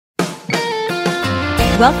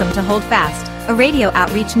Welcome to Hold Fast, a radio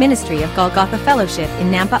outreach ministry of Golgotha Fellowship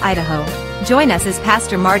in Nampa, Idaho. Join us as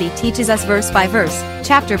Pastor Marty teaches us verse by verse,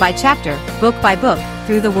 chapter by chapter, book by book,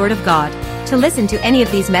 through the Word of God. To listen to any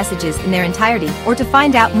of these messages in their entirety or to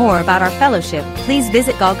find out more about our fellowship, please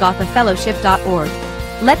visit golgothafellowship.org.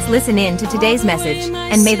 Let's listen in to today's message,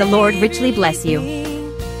 and may the Lord richly bless you.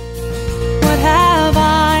 What have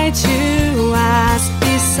I to ask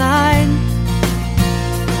beside?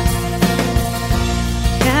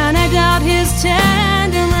 Can I doubt His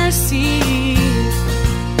tender mercy,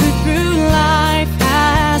 who through life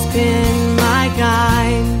has been my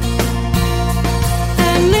guide?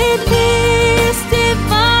 And may peace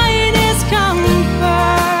divine His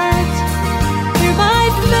comfort, through my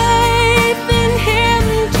faith in Him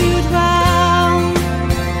to dwell.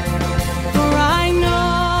 For I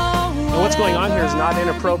know. And what's going on here is not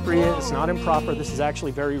inappropriate, it's not improper, this is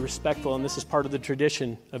actually very respectful, and this is part of the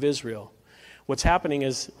tradition of Israel. What's happening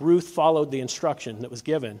is Ruth followed the instruction that was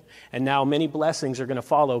given, and now many blessings are going to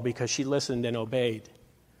follow because she listened and obeyed.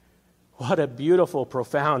 What a beautiful,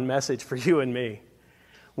 profound message for you and me.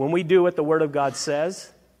 When we do what the Word of God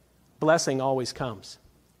says, blessing always comes.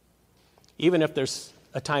 Even if there's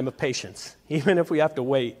a time of patience, even if we have to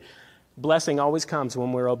wait, blessing always comes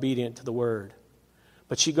when we're obedient to the Word.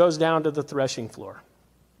 But she goes down to the threshing floor.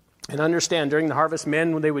 And understand, during the harvest,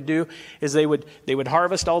 men, what they would do is they would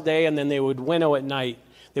harvest all day, and then they would winnow at night.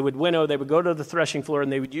 They would go to the threshing floor,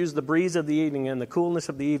 and they would use the breeze of the evening and the coolness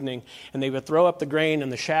of the evening, and they would throw up the grain,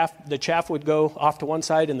 and the chaff would go off to one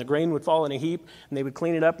side, and the grain would fall in a heap, and they would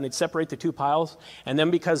clean it up, and they'd separate the two piles. And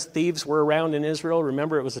then because thieves were around in Israel,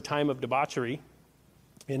 remember it was a time of debauchery,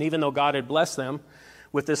 and even though God had blessed them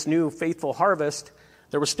with this new faithful harvest,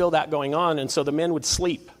 there was still that going on, and so the men would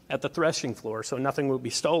sleep at the threshing floor so nothing would be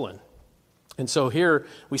stolen. And so here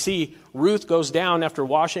we see Ruth goes down after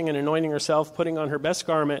washing and anointing herself, putting on her best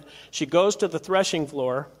garment. She goes to the threshing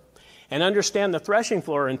floor, and understand the threshing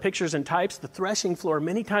floor in pictures and types, the threshing floor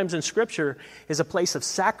many times in Scripture is a place of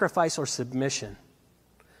sacrifice or submission.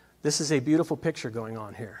 This is a beautiful picture going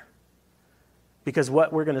on here. Because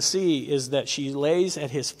what we're going to see is that she lays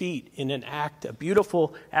at his feet in a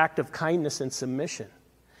beautiful act of kindness and submission.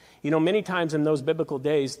 You know, many times in those biblical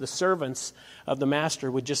days, the servants of the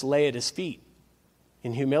master would just lay at his feet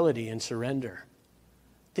in humility and surrender.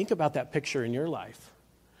 Think about that picture in your life.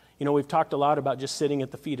 You know, we've talked a lot about just sitting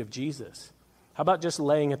at the feet of Jesus. How about just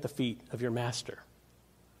laying at the feet of your master?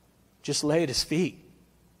 Just lay at his feet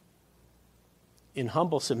in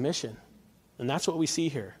humble submission. And that's what we see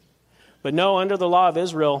here. But no, under the law of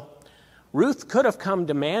Israel, Ruth could have come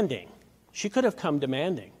demanding. She could have come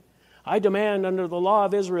demanding. I demand under the law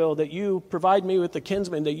of Israel that you provide me with a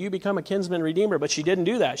kinsman, that you become a kinsman redeemer. But she didn't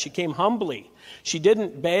do that. She came humbly. She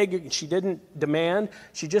didn't beg. She didn't demand.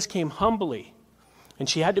 She just came humbly. And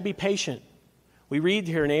she had to be patient. We read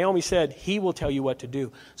here, Naomi said, he will tell you what to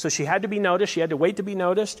do. So she had to be noticed. She had to wait to be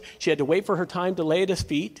noticed. She had to wait for her time to lay at his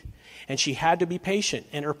feet. And she had to be patient.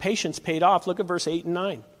 And her patience paid off. Look at verse 8 and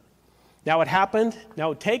 9. Now it happened.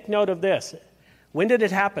 Now take note of this. When did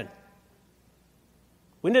it happen?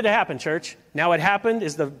 When did it happen, church? Now it happened.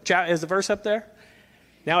 Is the verse up there?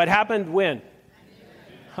 Now it happened when?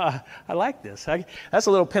 I like this. That's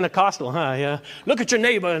a little Pentecostal, huh? Yeah. Look at your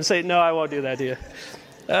neighbor and say, no, I won't do that to you.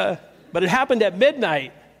 But it happened at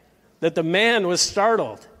midnight that the man was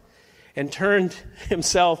startled and turned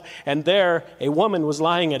himself, and there a woman was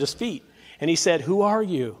lying at his feet. And he said, who are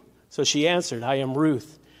you? So she answered, I am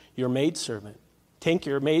Ruth, your maidservant. Take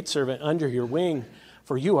your maidservant under your wing,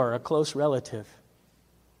 for you are a close relative.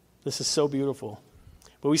 This is so beautiful.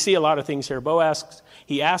 But we see a lot of things here. Boaz,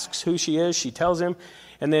 he asks who she is. She tells him.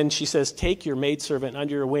 And then she says, take your maidservant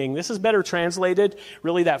under your wing. This is better translated,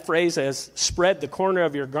 really that phrase as spread the corner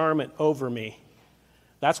of your garment over me.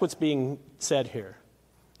 That's what's being said here.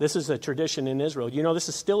 This is a tradition in Israel. You know, this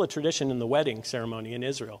is still a tradition in the wedding ceremony in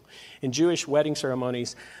Israel. In Jewish wedding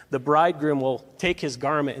ceremonies, the bridegroom will take his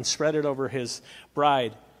garment and spread it over his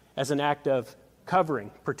bride as an act of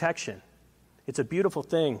covering, protection. It's a beautiful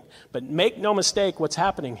thing. But make no mistake what's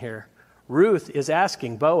happening here. Ruth is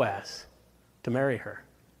asking Boaz to marry her.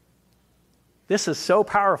 This is so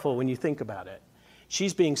powerful when you think about it.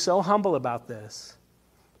 She's being so humble about this,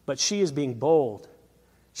 but she is being bold.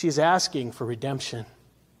 She's asking for redemption.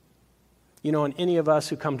 You know, and any of us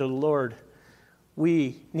who come to the Lord,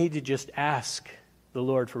 we need to just ask the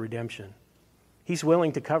Lord for redemption. He's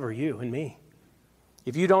willing to cover you and me.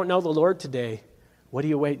 If you don't know the Lord today, what are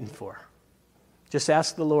you waiting for? Just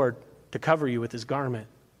ask the Lord to cover you with his garment,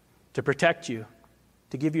 to protect you,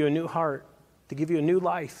 to give you a new heart, to give you a new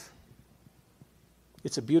life.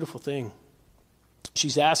 It's a beautiful thing.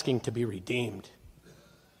 She's asking to be redeemed.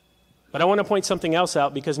 But I want to point something else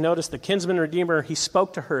out, because notice the kinsman redeemer, he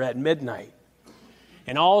spoke to her at midnight.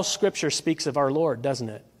 And all Scripture speaks of our Lord, doesn't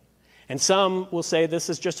it? And some will say this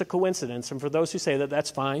is just a coincidence. And for those who say that,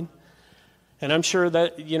 that's fine. And I'm sure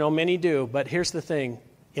that, many do. But here's the thing.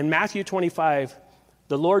 In Matthew 25,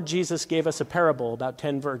 the Lord Jesus gave us a parable about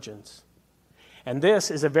 10 virgins. And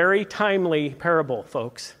this is a very timely parable,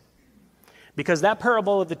 folks. Because that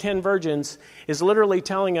parable of the 10 virgins is literally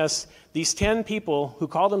telling us these 10 people who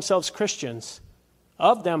call themselves Christians,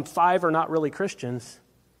 of them 5 are not really Christians,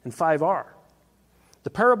 and 5 are. The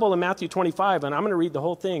parable in Matthew 25, and I'm going to read the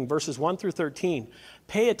whole thing, verses 1 through 13.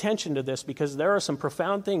 Pay attention to this, because there are some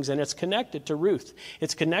profound things, and it's connected to Ruth.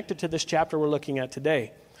 It's connected to this chapter we're looking at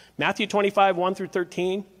today. Matthew 25, 1 through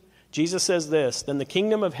 13, Jesus says this, "Then the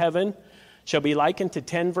kingdom of heaven shall be likened to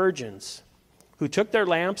 10 virgins, who took their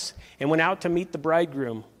lamps and went out to meet the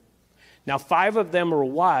bridegroom. Now 5 of them were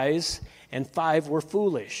wise, and 5 were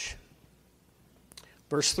foolish."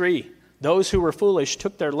 Verse 3, "Those who were foolish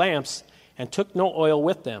took their lamps and took no oil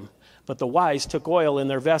with them, but the wise took oil in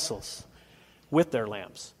their vessels with their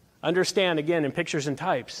lamps." Understand, again, in pictures and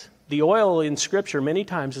types, the oil in Scripture many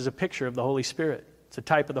times is a picture of the Holy Spirit. It's a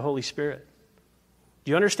type of the Holy Spirit.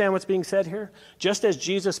 Do you understand what's being said here? Just as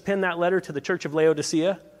Jesus penned that letter to the church of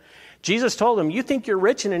Laodicea, Jesus told them, you think you're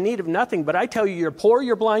rich and in need of nothing, but I tell you, you're poor,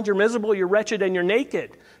 you're blind, you're miserable, you're wretched, and you're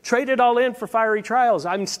naked. Trade it all in for fiery trials.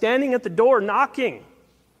 I'm standing at the door knocking.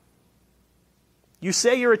 You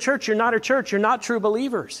say you're a church, you're not a church, you're not true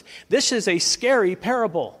believers. This is a scary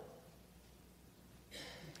parable.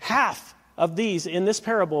 Half of these in this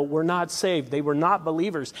parable were not saved. They were not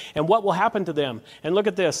believers. And what will happen to them? And look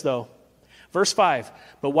at this, though. Verse 5,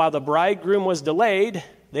 "But while the bridegroom was delayed,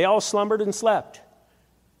 they all slumbered and slept."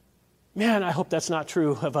 Man, I hope that's not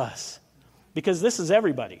true of us, because this is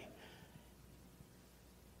everybody.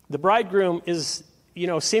 The bridegroom is,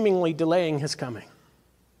 seemingly delaying his coming.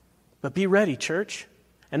 But be ready, church.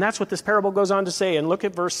 And that's what this parable goes on to say. And look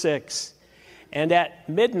at verse 6. "And at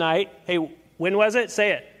midnight," hey, when was it?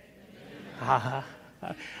 Say it.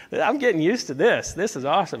 I'm getting used to this. This is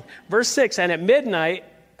awesome. Verse 6, "And at midnight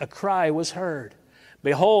a cry was heard.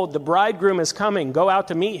 Behold, the bridegroom is coming. Go out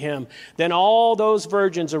to meet him. Then all those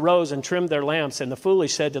virgins arose and trimmed their lamps. And the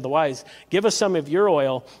foolish said to the wise, Give us some of your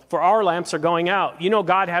oil, for our lamps are going out." You know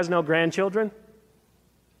God has no grandchildren.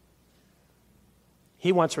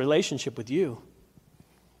 He wants relationship with you.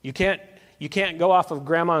 You can't go off of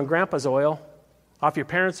grandma and grandpa's oil, off your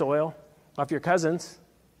parents' oil, off your cousins.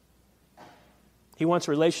 He wants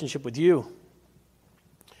relationship with you.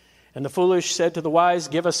 "And the foolish said to the wise,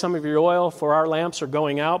 Give us some of your oil, for our lamps are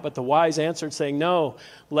going out. But the wise answered, saying, No,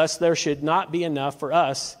 lest there should not be enough for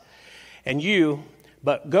us and you,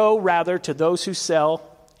 but go rather to those who sell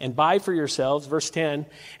and buy for yourselves." Verse 10,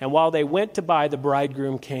 "And while they went to buy, the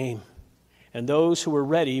bridegroom came. And those who were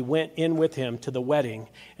ready went in with him to the wedding,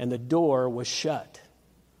 and the door was shut."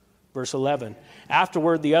 Verse 11,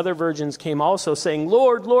 "Afterward the other virgins came also, saying,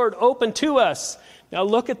 Lord, Lord, open to us." Now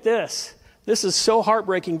look at this. This is so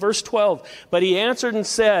heartbreaking. Verse 12, "But he answered and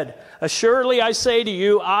said, Assuredly I say to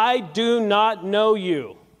you, I do not know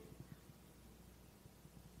you."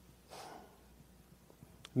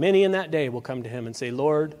 Many in that day will come to him and say,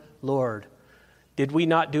 "Lord, Lord, did we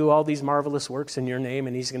not do all these marvelous works in your name?"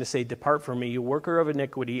 And he's going to say, "Depart from me, you worker of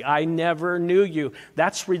iniquity. I never knew you."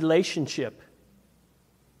 That's relationship.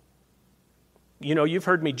 You've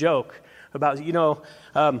heard me joke about,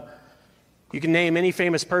 you can name any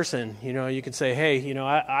famous person. You can say, "Hey,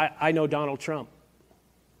 I know Donald Trump.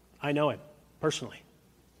 I know him personally."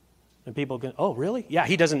 And people go, "Oh, really? Yeah,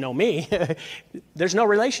 he doesn't know me." There's no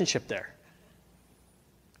relationship there.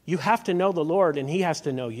 You have to know the Lord, and he has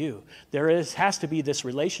to know you. Has to be this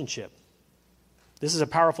relationship. This is a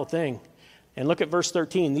powerful thing. And look at verse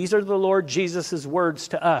 13. "These are the Lord Jesus' words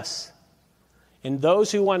to us." And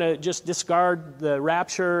those who want to just discard the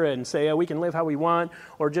rapture and say, "Oh, we can live how we want,"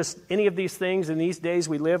 or just any of these things in these days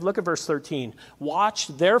we live, look at verse 13. "Watch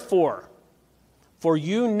therefore, for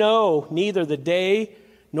you know neither the day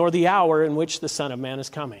nor the hour in which the Son of Man is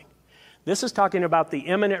coming." This is talking about the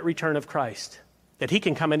imminent return of Christ, that he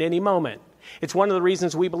can come at any moment. It's one of the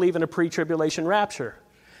reasons we believe in a pre-tribulation rapture,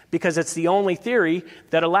 because it's the only theory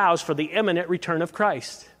that allows for the imminent return of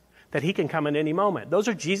Christ, that he can come at any moment. Those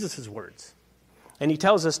are Jesus' words. And he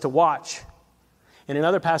tells us to watch. And in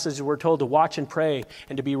other passages, we're told to watch and pray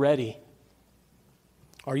and to be ready.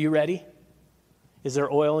 Are you ready? Is there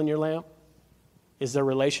oil in your lamp? Is there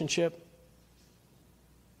relationship?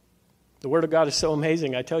 The Word of God is so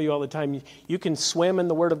amazing. I tell you all the time, you can swim in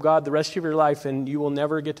the Word of God the rest of your life and you will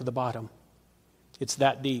never get to the bottom. It's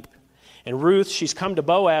that deep. And Ruth, she's come to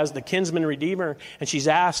Boaz, the kinsman redeemer, and she's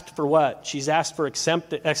asked for what? She's asked for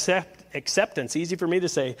acceptance, easy for me to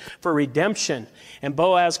say, for redemption. And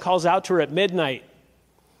Boaz calls out to her at midnight.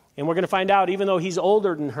 And we're going to find out, even though he's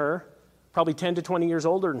older than her, probably 10 to 20 years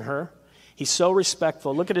older than her, he's so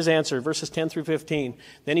respectful. Look at his answer, verses 10 through 15.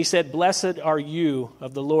 Then he said, "Blessed are you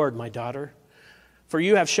of the Lord, my daughter, for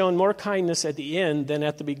you have shown more kindness at the end than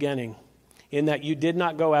at the beginning, in that you did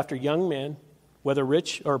not go after young men, whether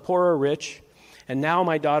rich or poor or rich. And now,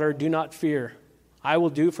 my daughter, do not fear. I will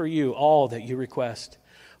do for you all that you request.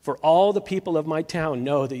 For all the people of my town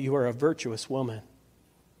know that you are a virtuous woman."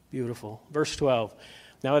 Beautiful. Verse 12.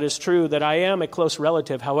 "Now it is true that I am a close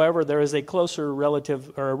relative. However, there is a closer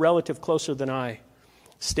relative, or a relative closer than I.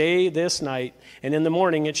 Stay this night, and in the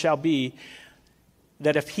morning it shall be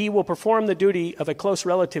that if he will perform the duty of a close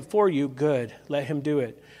relative for you, good, let him do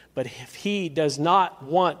it. But if he does not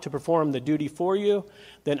want to perform the duty for you,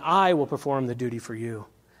 then I will perform the duty for you.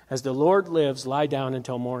 As the Lord lives, lie down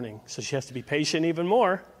until morning." So she has to be patient even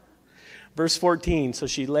more. Verse 14, "So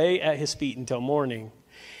she lay at his feet until morning.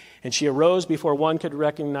 And she arose before one could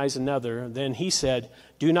recognize another. Then he said,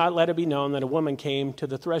 'Do not let it be known that a woman came to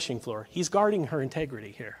the threshing floor.'" He's guarding her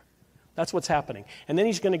integrity here. That's what's happening. And then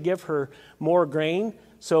he's going to give her more grain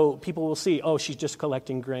so people will see, oh, she's just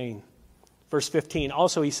collecting grain. Verse 15,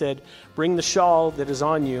 "Also he said, 'Bring the shawl that is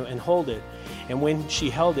on you and hold it.' And when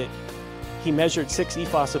she held it, he measured 6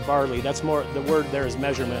 ephahs of barley." That's more, the word there is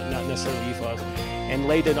measurement, not necessarily ephahs. "And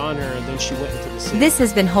laid it on her, and then she went into the city." This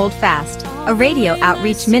has been Hold Fast, a radio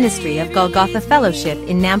outreach ministry of Golgotha Fellowship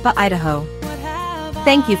in Nampa, Idaho.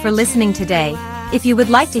 Thank you for listening today. If you would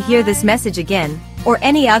like to hear this message again, or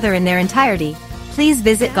any other in their entirety, please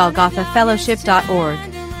visit golgothafellowship.org.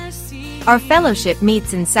 Our fellowship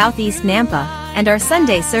meets in Southeast Nampa, and our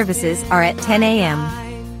Sunday services are at 10 a.m.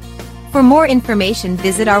 For more information,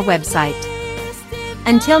 visit our website.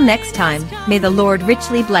 Until next time, may the Lord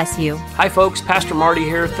richly bless you. Hi folks, Pastor Marty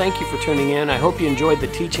here. Thank you for tuning in. I hope you enjoyed the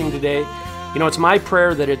teaching today. You know, it's my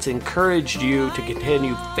prayer that it's encouraged you to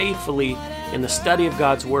continue faithfully in the study of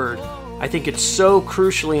God's Word. I think it's so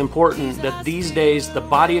crucially important that these days the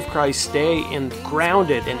body of Christ stay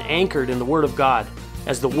grounded and anchored in the Word of God,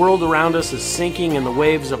 as the world around us is sinking in the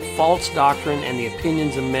waves of false doctrine and the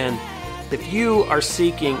opinions of men. If you are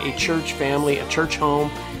seeking a church family, a church home,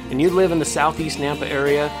 and you live in the Southeast Nampa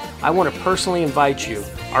area, I want to personally invite you.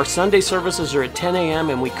 Our Sunday services are at 10 a.m.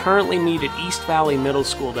 and we currently meet at East Valley Middle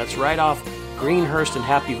School. That's right off Greenhurst and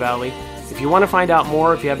Happy Valley. If you want to find out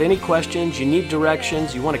more, if you have any questions, you need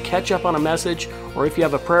directions, you want to catch up on a message, or if you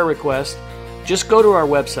have a prayer request, just go to our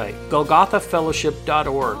website,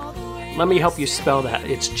 golgothafellowship.org. Let me help you spell that.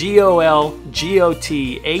 It's GOLGOTHA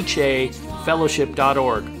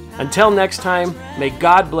fellowship.org. Until next time, may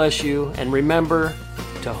God bless you, and remember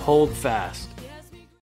to hold fast.